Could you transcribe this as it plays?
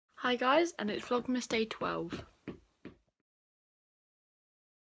Hi guys, and it's Vlogmas Day 12.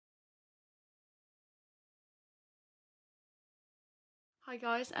 Hi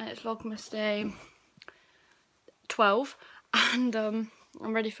guys, and it's Vlogmas Day 12, and I'm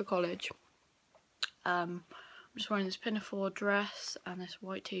ready for college. I'm just wearing this pinafore dress and this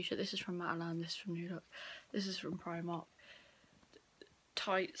white t-shirt. This is from Matalan, this is from New Look, this is from Primark.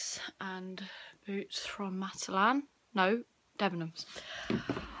 Tights and boots from Matalan. No, Debenhams.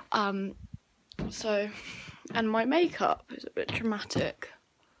 And my makeup is a bit dramatic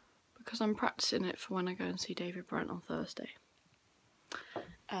because I'm practicing it for when I go and see Brent on Thursday.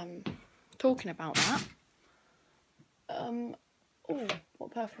 Talking about that, oh,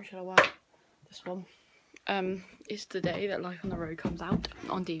 what perfume should I wear? This one. It's the day that Life on the Road comes out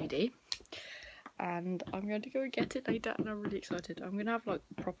on DVD, and I'm going to go and get it later, and I'm really excited. I'm going to have like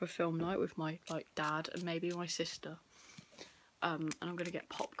a proper film night with my dad and maybe my sister, and I'm going to get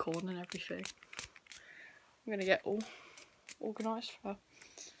popcorn and everything. I'm going to get all organised for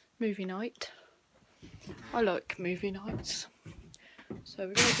movie night. I like movie nights. So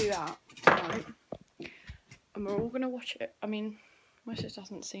we're going to do that tonight, and we're all going to watch it. I mean, my sister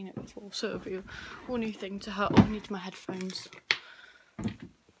hasn't seen it before, so it'll be a whole new thing to her. Oh, I need my headphones.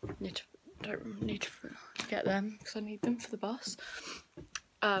 Don't need to get them because I need them for the bus.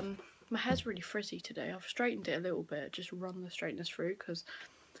 My hair's really frizzy today. I've straightened it a little bit, just run the straighteners through because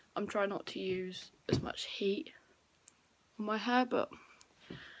I'm trying not to use as much heat on my hair, but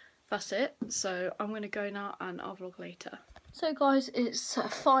that's it. So I'm going to go now and I'll vlog later. So guys, it's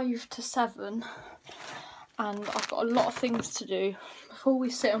 5 to 7 and I've got a lot of things to do before we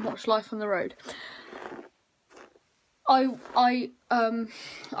sit and watch Life on the Road. I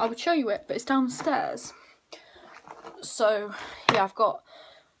would show you it, but it's downstairs. So yeah, I've got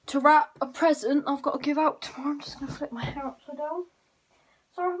to wrap a present I've got to give out tomorrow. I'm just going to flip my hair upside down.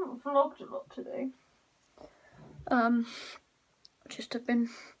 Sorry I haven't vlogged a lot today. Just have been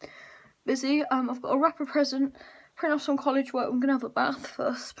busy. I've got to wrap a present, print off some college work. I'm going to have a bath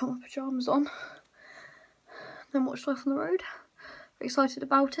first, put my pyjamas on, then watch Life on the Road. Very excited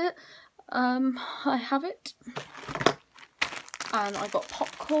about it. I have it. And I got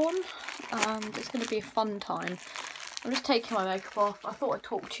popcorn, and it's going to be a fun time. I'm just taking my makeup off. I thought I'd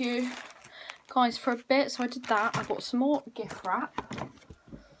talk to you guys for a bit, so I did that. I bought some more gift wrap.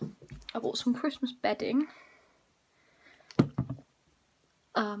 I bought some Christmas bedding.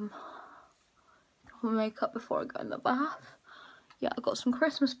 My makeup before I go in the bath. Yeah, I got some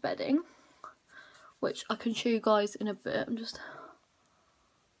Christmas bedding, which I can show you guys in a bit. I'm just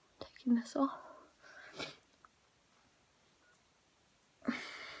taking this off.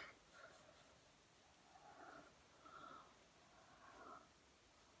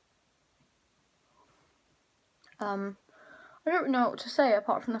 I don't know what to say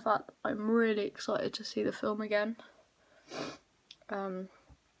apart from the fact that I'm really excited to see the film again. I've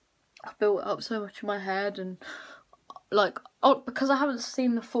built it up so much in my head, and because I haven't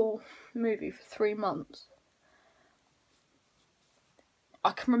seen the full movie for 3 months,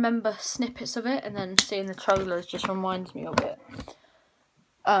 I can remember snippets of it, and then seeing the trailers just reminds me of it.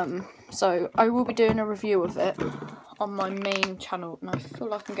 So I will be doing a review of it on my main channel, and I feel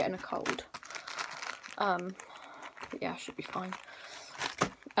like I'm getting a cold. But yeah, I should be fine.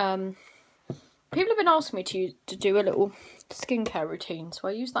 People have been asking me to do a little skincare routine, so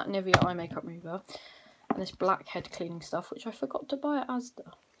I use that Nivea eye makeup remover and this blackhead cleaning stuff, which I forgot to buy at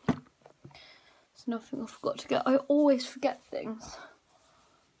Asda. There's nothing I forgot to get. I always forget things.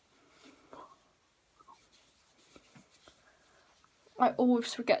 I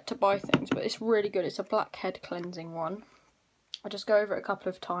always forget to buy things, but it's really good. It's a blackhead cleansing one. I just go over it a couple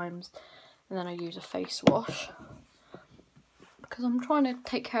of times and then I use a face wash, because I'm trying to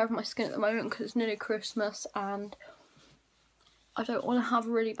take care of my skin at the moment because it's nearly Christmas and I don't want to have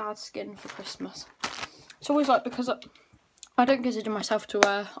really bad skin for Christmas. It's always like, because I don't consider myself to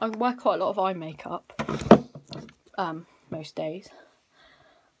wear, I wear quite a lot of eye makeup most days,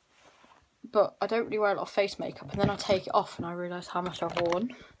 but I don't really wear a lot of face makeup, and then I take it off and I realise how much I've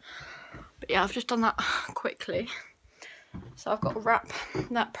worn. But yeah, I've just done that quickly. So I've got to wrap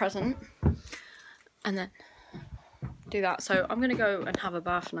that present and then do that. So I'm going to go and have a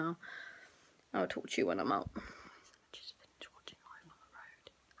bath now. I'll talk to you when I'm out.